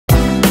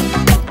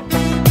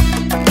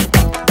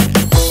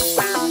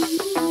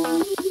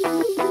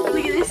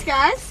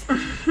guys.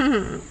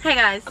 Hey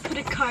guys. I put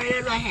a cone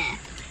in my hair.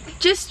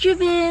 Just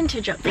driven to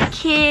drop the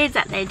kids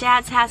at their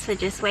dad's house. We're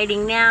just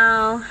waiting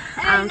now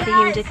for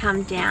him to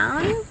come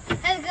down.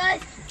 Hey guys.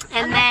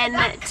 And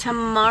then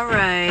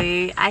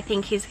tomorrow, I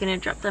think he's going to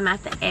drop them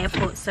at the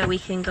airport so we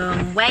can go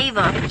and wave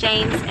off.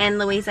 James and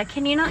Louisa,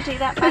 can you not do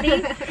that,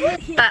 buddy?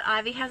 But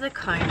Ivy has a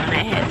cone on her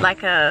head,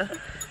 like a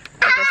sports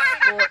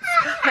cone.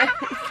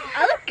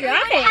 I look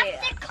great.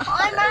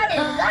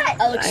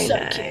 I look so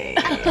cute.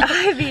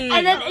 Ivy.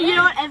 And then, you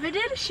know what Emma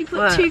did? She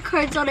put 2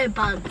 cones on her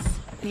buns.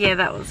 Yeah,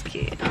 that was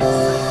cute.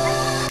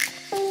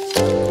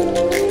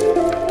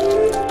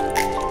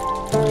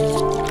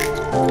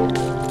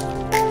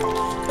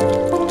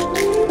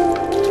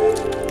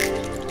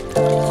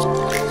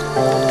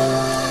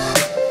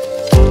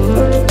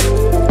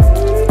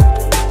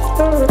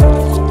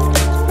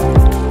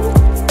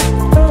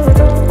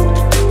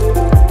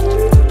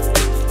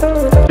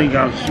 I think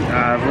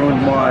I've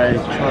ruined my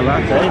chai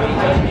latte.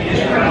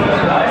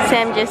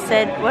 Sam just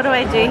said, what do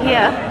I do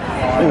here?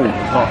 Oh,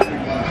 hot.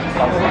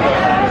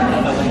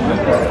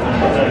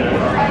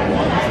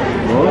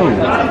 Oh.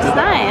 It's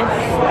nice.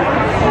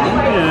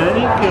 Yeah,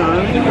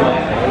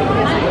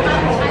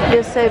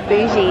 You're so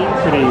bougie.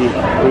 pretty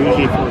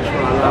bougie for a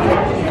chai latte.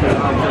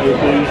 Pretty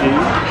bougie.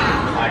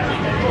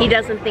 He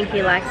doesn't think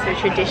he likes the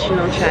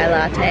traditional chai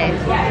latte.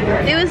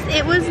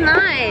 It was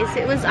nice.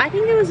 I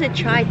think it was a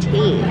chai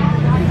tea.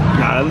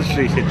 No, I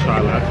literally said chai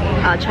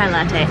latte. Oh, chai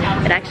latte.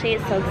 But actually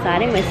it's so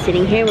exciting. We're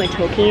sitting here and we're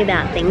talking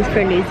about things for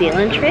a New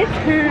Zealand trip.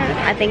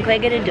 I think we're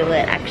gonna do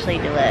it. Actually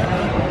do it.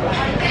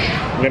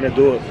 I'm gonna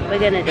do it. We're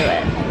gonna do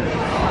it.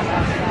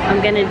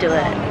 I'm gonna do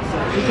it.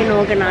 We can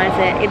organize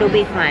it. It'll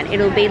be fine.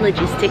 It'll be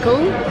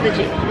logistical. Is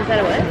that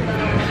a word?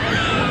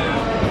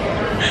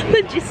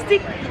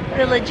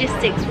 The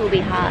logistics will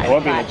be hard. It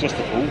won't be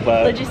logistical,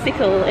 but...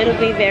 Logistical. It'll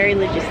be very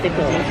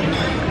logistical.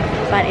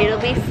 But it'll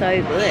be so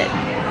good.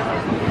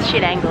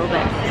 Shit angle,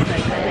 but so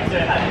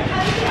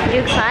good.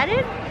 You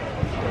excited?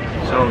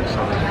 So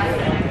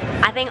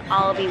excited. I think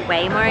I'll be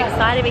way more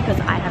excited because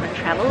I haven't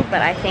traveled,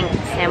 but I think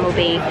Sam will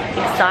be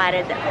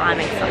excited that I'm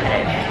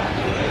excited.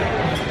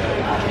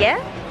 Yeah?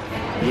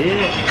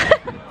 Yeah.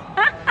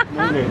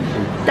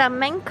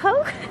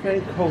 Flamenco?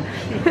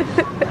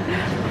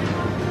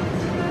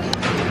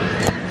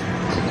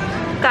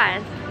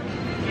 Guys,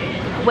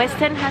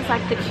 Western has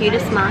like the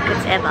cutest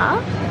markets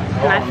ever.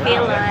 And I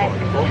feel like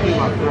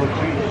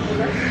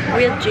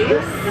real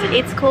juice.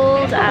 It's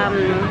called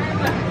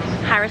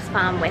Harris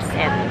Farm West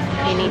End.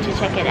 You need to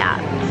check it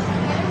out.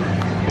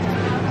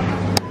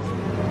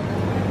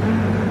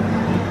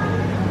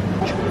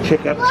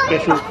 Check out the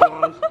specials,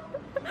 guys.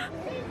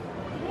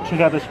 Check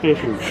out the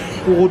specials.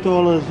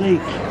 $4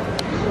 each.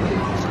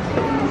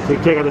 So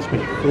check out the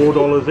special.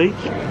 $4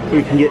 each.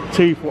 We can get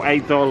 2 for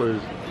 $8.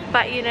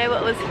 But you know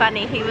what was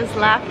funny? He was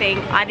laughing.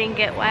 I didn't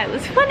get why it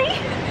was funny.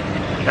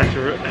 That's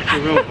a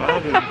real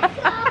bargain.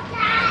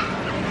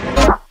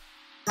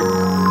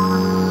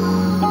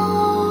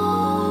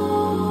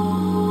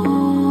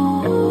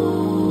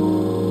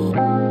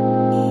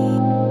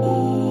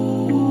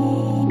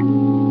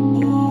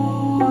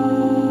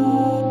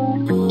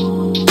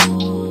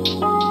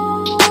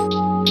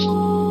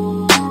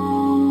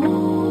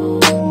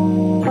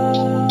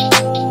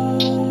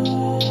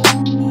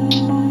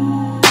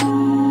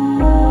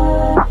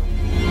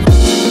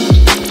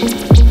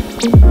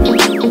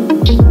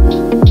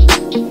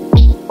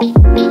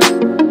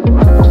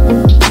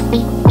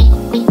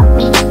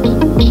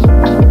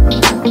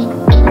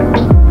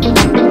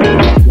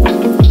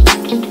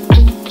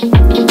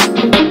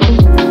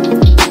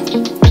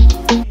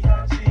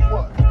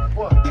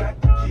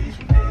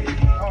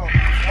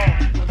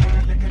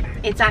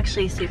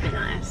 Actually super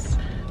nice.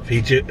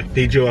 Feed you a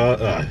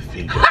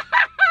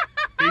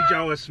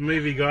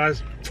smoothie,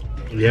 guys.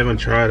 If you haven't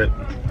tried it,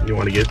 you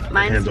want to get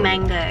mine's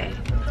mango.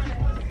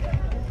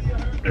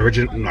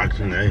 Original, like,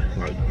 you know,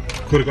 like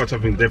could have got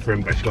something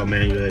different, but she got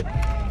mango.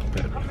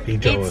 But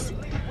feed you guys.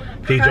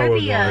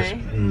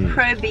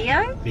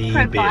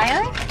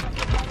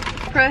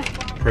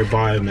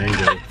 Probio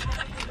mango.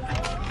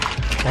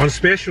 On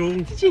special.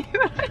 Do you know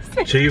what I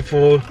said? 2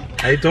 for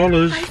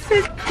 $8. I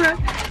said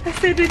I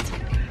said it's.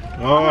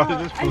 Oh,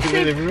 I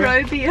said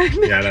probio.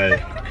 Yeah, I know.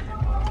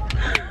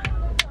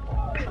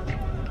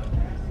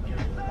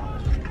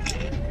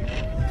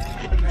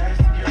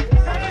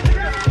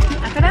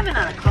 I could have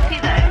another coffee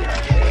though.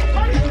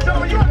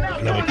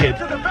 Another kid.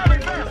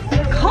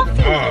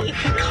 Coffee? Oh.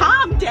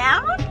 Calm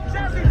down.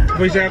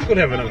 Well, I could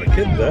have another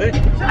kid though.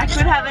 I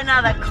could have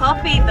another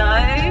coffee though.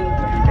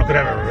 I could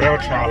have a real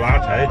chai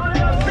latte.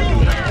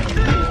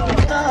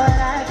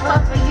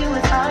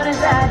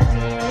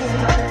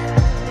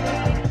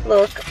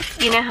 Look,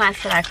 you know how I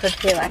said I could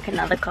feel like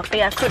another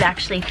coffee? I could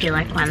actually feel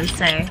like one,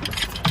 so...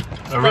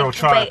 A real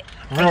chai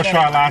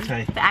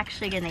latte. We're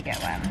actually gonna get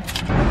one.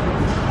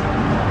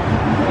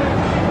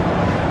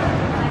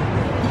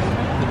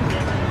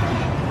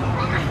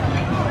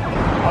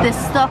 The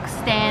stock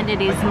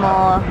standard is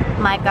more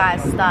my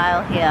guy's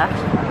style here.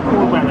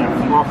 What about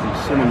that frothy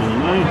cinnamon, you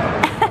know?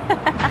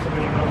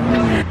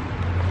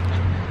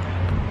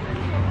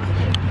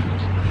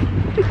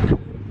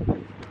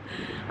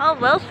 Oh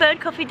well,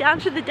 third coffee down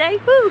for the day.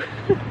 Woo!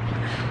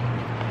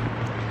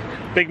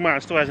 Big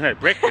Mom still hasn't had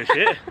breakfast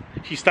yet.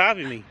 She's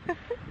starving me.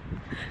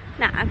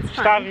 Nah, it's fine.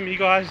 Starving me,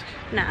 guys.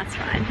 Nah, it's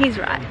fine. He's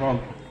right.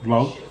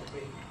 Vlog.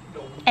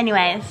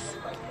 Anyways,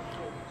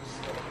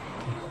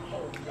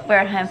 we're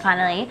at home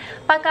finally.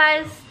 But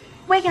guys,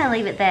 we're gonna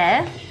leave it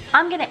there.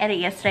 I'm gonna edit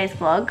yesterday's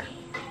vlog.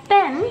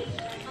 Then,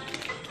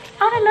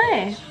 I don't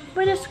know.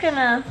 We're just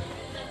gonna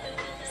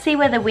see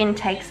where the wind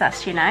takes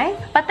us, you know?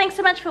 But thanks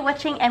so much for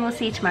watching and we'll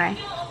see you tomorrow.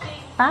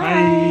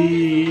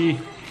 Bye. Bye.